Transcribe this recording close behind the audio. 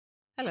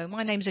Hello,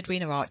 my name is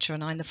Edwina Archer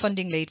and I'm the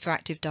funding lead for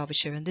Active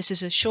Derbyshire, and this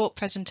is a short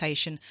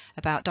presentation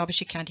about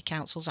Derbyshire County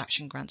Council's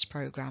Action Grants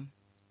programme.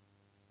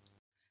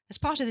 As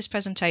part of this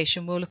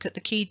presentation, we'll look at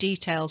the key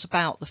details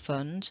about the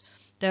fund.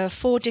 There are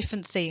 4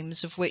 different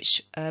themes, of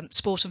which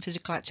sport and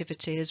physical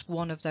activity is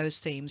one of those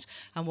themes,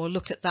 and we'll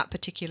look at that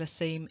particular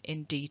theme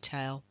in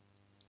detail.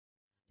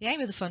 The aim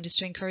of the fund is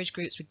to encourage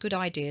groups with good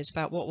ideas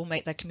about what will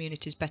make their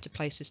communities better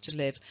places to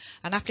live,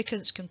 and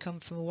applicants can come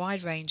from a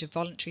wide range of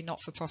voluntary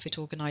not-for-profit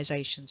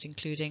organisations,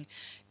 including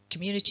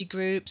community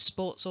groups,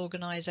 sports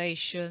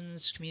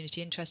organisations,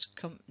 community interest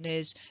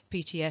companies,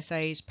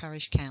 PTFAs,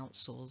 parish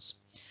councils.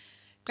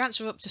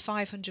 Grants are up to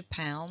 £500,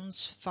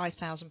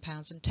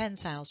 £5,000 and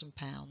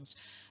 £10,000,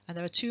 and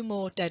there are 2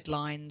 more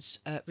deadlines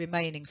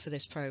remaining for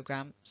this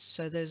programme.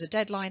 So there's a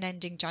deadline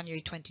ending January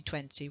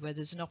 2020 where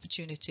there's an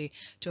opportunity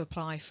to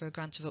apply for a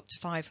grant of up to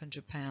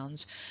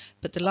 £500,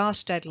 but the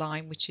last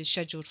deadline, which is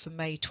scheduled for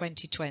May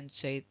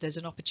 2020, there's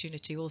an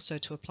opportunity also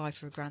to apply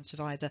for a grant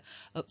of either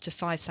up to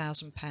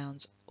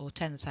 £5,000 or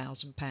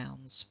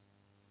 £10,000.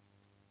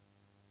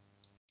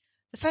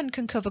 The fund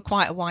can cover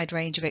quite a wide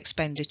range of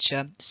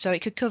expenditure, so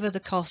it could cover the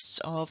costs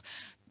of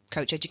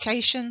coach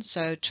education,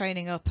 so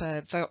training up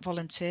a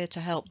volunteer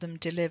to help them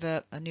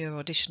deliver a new or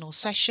additional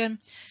session.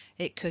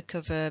 It could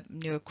cover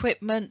new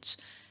equipment.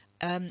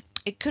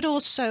 It could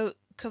also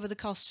cover the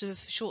cost of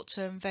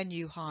short-term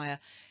venue hire.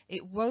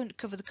 It won't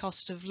cover the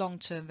cost of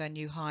long-term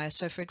venue hire.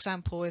 So for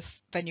example,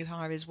 if venue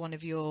hire is one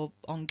of your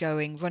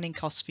ongoing running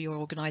costs for your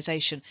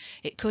organisation,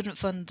 it couldn't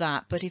fund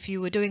that. But if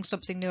you were doing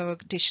something new or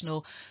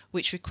additional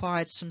which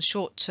required some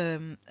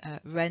short-term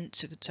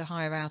rent to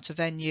hire out a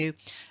venue,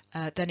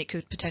 then it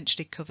could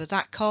potentially cover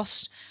that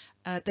cost.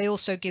 They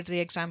also give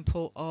the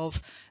example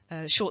of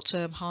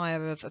short-term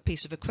hire of a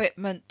piece of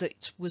equipment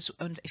that was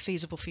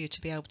unfeasible for you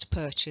to be able to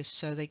purchase,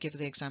 so they give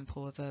the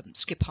example of a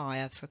skip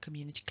hire for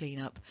community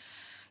clean-up.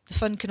 The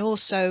fund can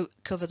also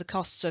cover the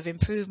costs of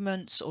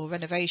improvements or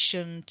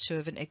renovation to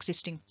an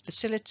existing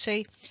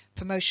facility,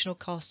 promotional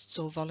costs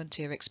or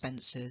volunteer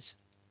expenses.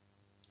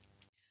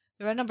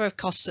 There are a number of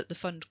costs that the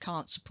fund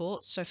can't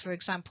support. So for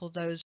example,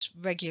 those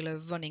regular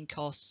running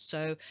costs.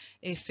 So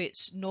if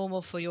it's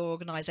normal for your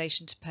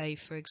organisation to pay,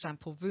 for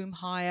example, room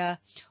hire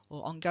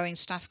or ongoing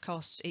staff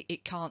costs,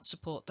 it can't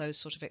support those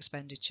sort of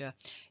expenditure.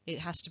 It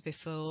has to be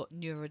for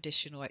new or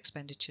additional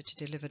expenditure to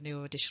deliver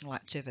new or additional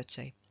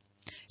activity.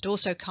 It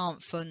also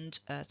can't fund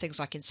things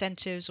like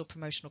incentives or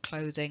promotional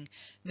clothing,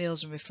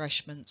 meals and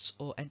refreshments,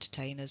 or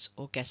entertainers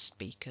or guest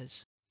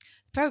speakers.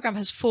 The programme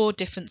has 4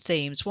 different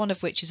themes, one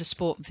of which is a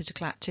sport and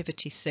physical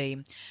activity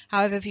theme.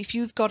 However, if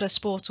you've got a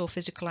sport or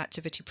physical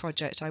activity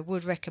project, I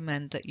would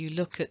recommend that you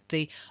look at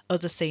the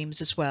other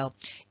themes as well.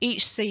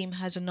 Each theme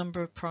has a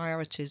number of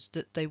priorities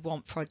that they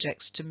want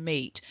projects to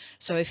meet.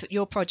 So if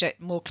your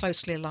project more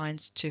closely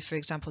aligns to, for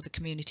example, the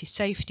community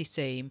safety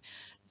theme,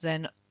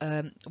 then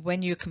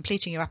when you're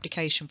completing your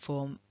application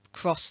form,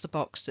 cross the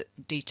box that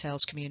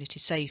details community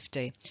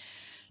safety.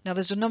 Now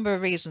there's a number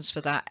of reasons for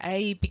that.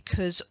 A,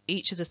 because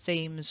each of the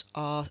themes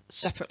are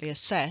separately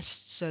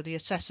assessed, so the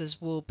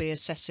assessors will be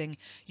assessing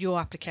your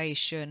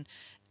application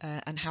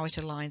and how it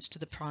aligns to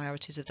the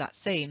priorities of that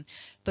theme.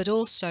 But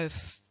also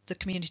the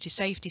community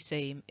safety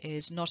theme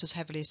is not as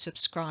heavily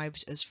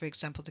subscribed as, for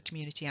example, the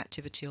community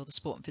activity or the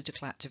sport and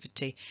physical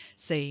activity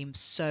theme,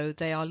 so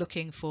they are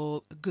looking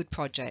for good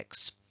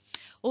projects.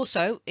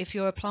 Also, if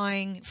you're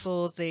applying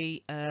for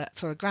a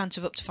grant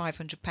of up to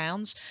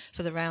 £500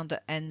 for the round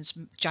that ends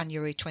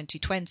January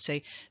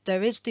 2020,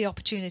 there is the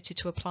opportunity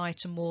to apply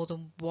to more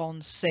than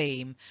one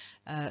theme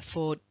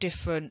for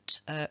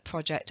different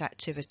project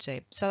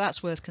activity. So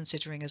that's worth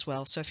considering as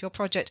well. So if your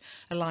project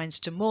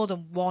aligns to more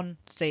than one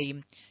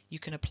theme, you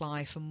can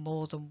apply for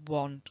more than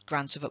one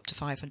grant of up to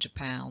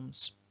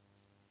 £500.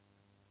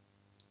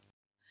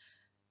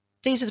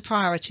 These are the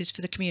priorities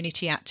for the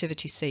community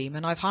activity theme,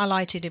 and I've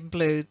highlighted in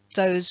blue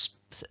those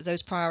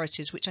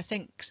priorities which I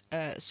think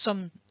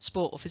some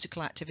sport or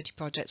physical activity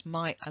projects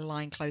might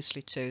align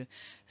closely to.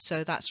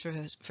 So that's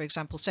for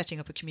example, setting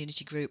up a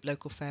community group,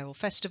 local fair or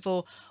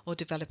festival, or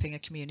developing a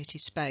community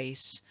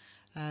space.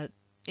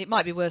 It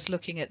might be worth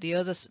looking at the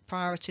other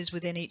priorities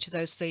within each of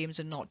those themes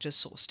and not just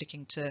sort of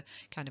sticking to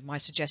kind of my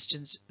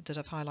suggestions that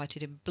I've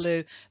highlighted in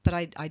blue, but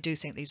I do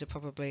think these are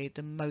probably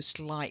the most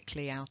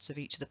likely out of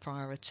each of the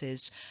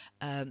priorities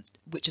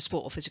which a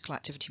sport or physical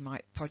activity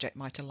project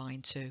might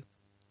align to.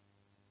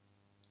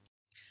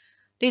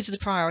 These are the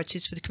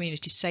priorities for the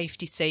community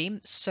safety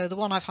theme. So the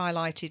one I've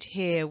highlighted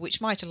here,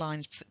 which might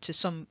align to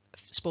some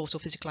sport or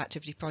physical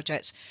activity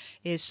projects,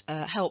 is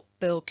help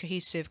build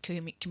cohesive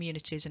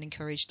communities and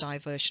encourage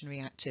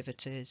diversionary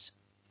activities.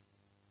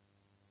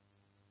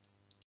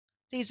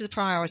 These are the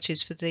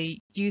priorities for the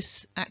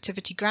youth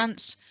activity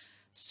grants.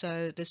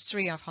 So there's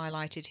 3 I've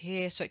highlighted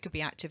here. So it could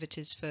be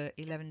activities for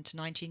 11 to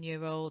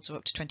 19-year-olds or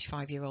up to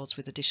 25-year-olds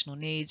with additional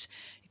needs.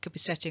 It could be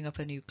setting up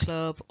a new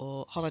club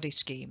or holiday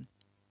scheme.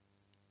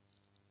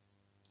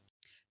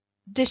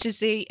 This is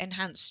the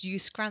Enhanced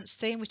Youth Grants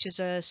theme, which is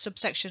a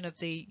subsection of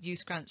the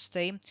Youth Grants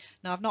theme.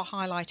 Now, I've not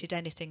highlighted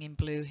anything in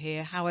blue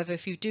here. However,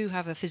 if you do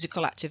have a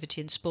physical activity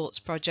and sports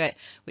project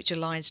which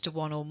aligns to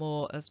one or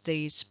more of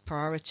these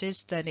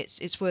priorities, then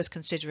it's worth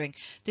considering.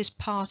 This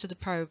part of the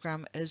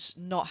programme has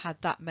not had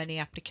that many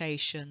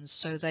applications,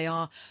 so they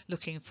are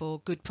looking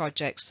for good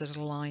projects that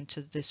align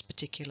to this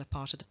particular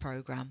part of the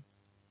programme.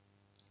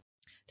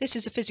 This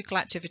is a physical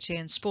activity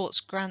and sports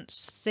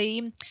grants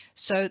theme.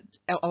 So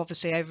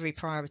obviously every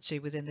priority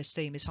within this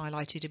theme is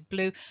highlighted in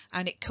blue,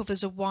 and it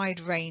covers a wide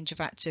range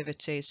of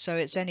activities. So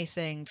it's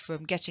anything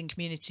from getting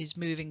communities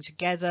moving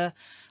together,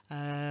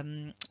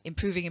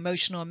 improving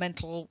emotional and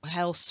mental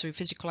health through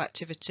physical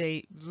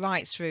activity,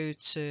 right through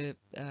to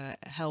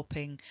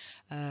helping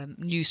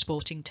new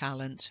sporting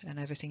talent and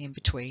everything in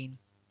between.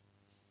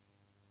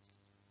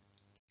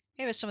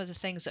 Here are some of the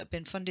things that have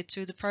been funded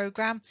through the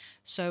programme.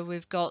 So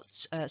we've got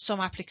some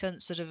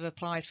applicants that have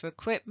applied for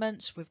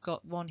equipment. We've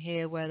got one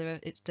here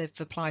where they've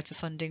applied for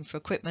funding for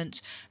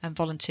equipment and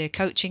volunteer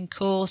coaching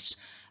course.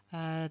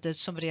 There's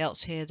somebody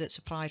else here that's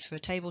applied for a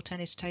table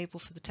tennis table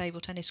for the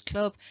table tennis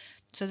club.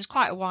 So there's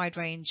quite a wide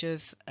range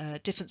of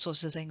different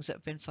sorts of things that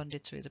have been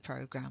funded through the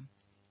programme.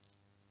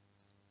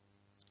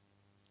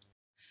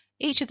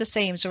 Each of the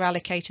themes are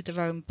allocated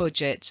their own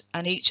budget,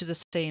 and each of the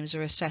themes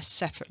are assessed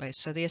separately.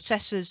 So the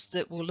assessors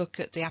that will look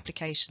at the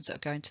applications that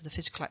are going to the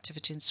physical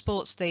activity and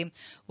sports theme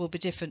will be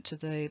different to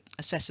the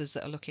assessors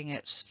that are looking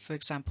at, for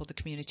example, the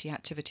community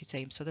activity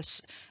theme. So they're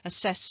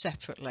assessed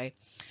separately.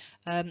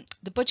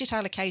 The budget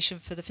allocation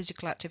for the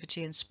physical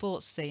activity and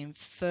sports theme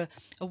for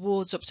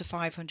awards up to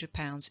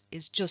 £500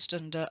 is just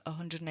under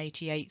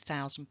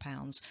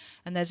 £188,000,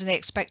 and there's an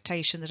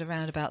expectation that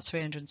around about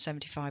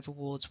 375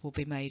 awards will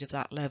be made of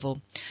that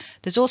level.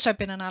 There's also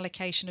been an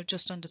allocation of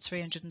just under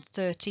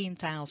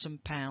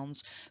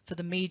 £313,000 for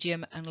the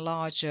medium and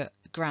larger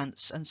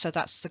grants, and so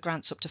that's the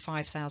grants up to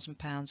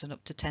 £5,000 and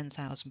up to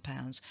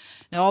 £10,000.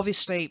 Now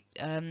obviously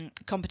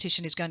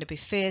competition is going to be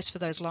fierce for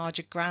those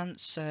larger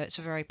grants. It's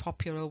a very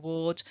popular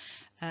award,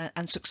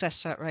 and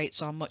success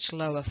rates are much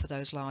lower for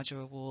those larger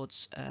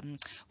awards,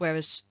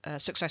 whereas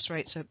success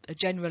rates are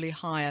generally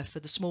higher for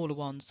the smaller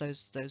ones,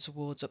 those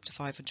awards up to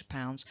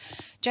 £500.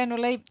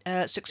 Generally,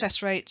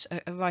 success rates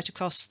are right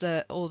across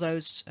all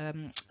those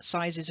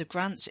sizes of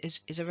grants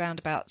is around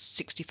about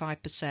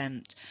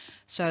 65%.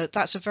 So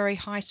that's a very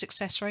high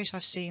success rate.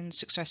 I've seen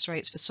success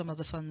rates for some of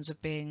the funds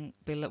of being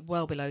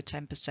well below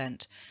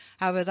 10%.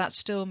 However, that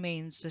still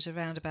means that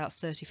around about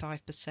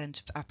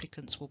 35% of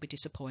applicants will be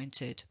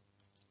disappointed.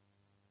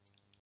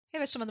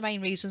 Here are some of the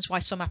main reasons why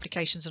some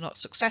applications are not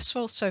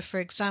successful. So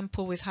for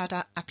example, we've had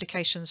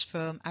applications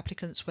from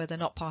applicants where they're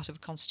not part of a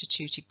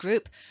constituted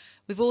group.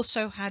 We've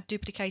also had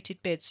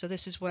duplicated bids. So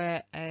this is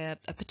where a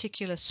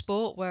particular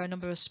sport, where a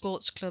number of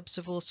sports clubs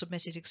have all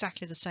submitted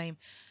exactly the same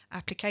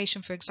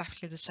application for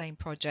exactly the same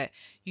project.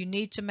 You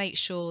need to make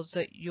sure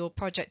that your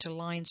project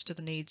aligns to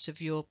the needs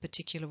of your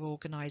particular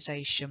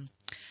organisation.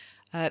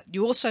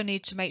 You also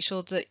need to make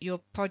sure that your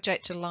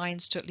project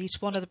aligns to at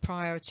least one of the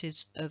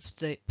priorities of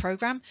the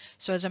programme.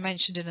 So as I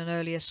mentioned in an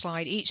earlier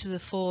slide, each of the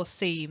 4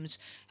 themes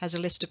has a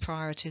list of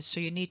priorities, so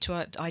you need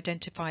to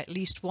identify at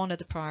least one of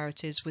the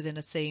priorities within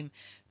a theme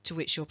to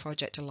which your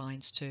project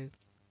aligns to.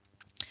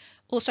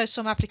 Also,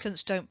 some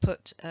applicants don't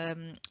put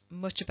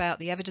much about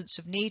the evidence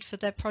of need for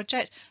their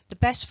project. The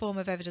best form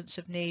of evidence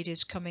of need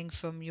is coming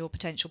from your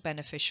potential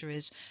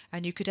beneficiaries,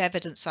 and you could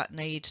evidence that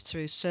need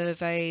through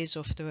surveys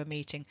or through a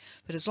meeting.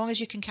 But as long as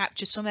you can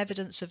capture some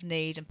evidence of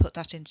need and put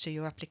that into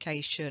your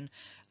application,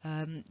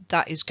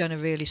 that is going to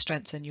really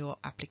strengthen your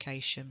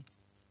application.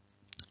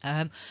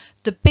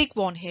 The big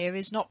one here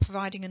is not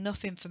providing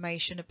enough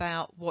information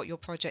about what your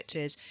project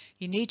is.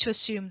 You need to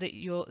assume that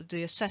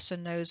the assessor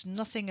knows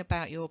nothing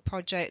about your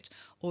project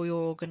or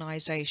your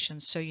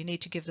organisation, so you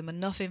need to give them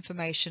enough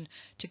information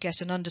to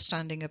get an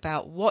understanding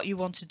about what you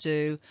want to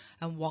do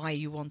and why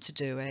you want to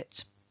do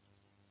it.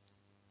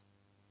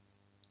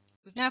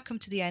 We've now come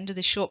to the end of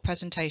this short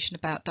presentation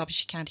about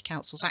Derbyshire County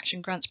Council's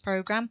Action Grants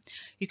programme.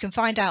 You can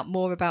find out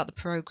more about the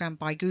programme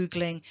by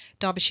googling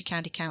Derbyshire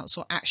County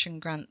Council Action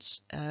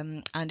Grants,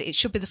 and it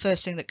should be the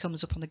first thing that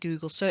comes up on the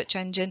Google search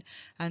engine,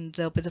 and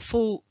there'll be the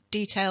full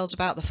details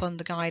about the fund,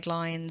 the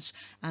guidelines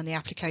and the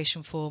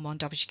application form on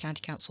Derbyshire County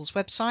Council's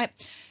website.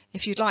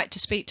 If you'd like to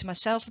speak to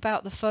myself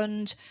about the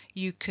fund,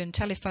 you can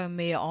telephone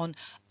me on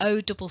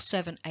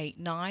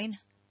 07789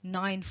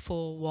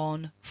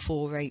 941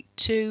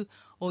 482,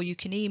 or you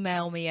can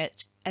email me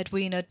at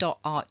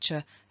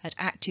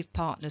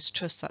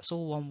edwina.archer@activepartnerstrust, that's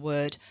all one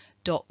word,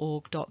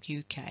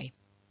 .org.uk.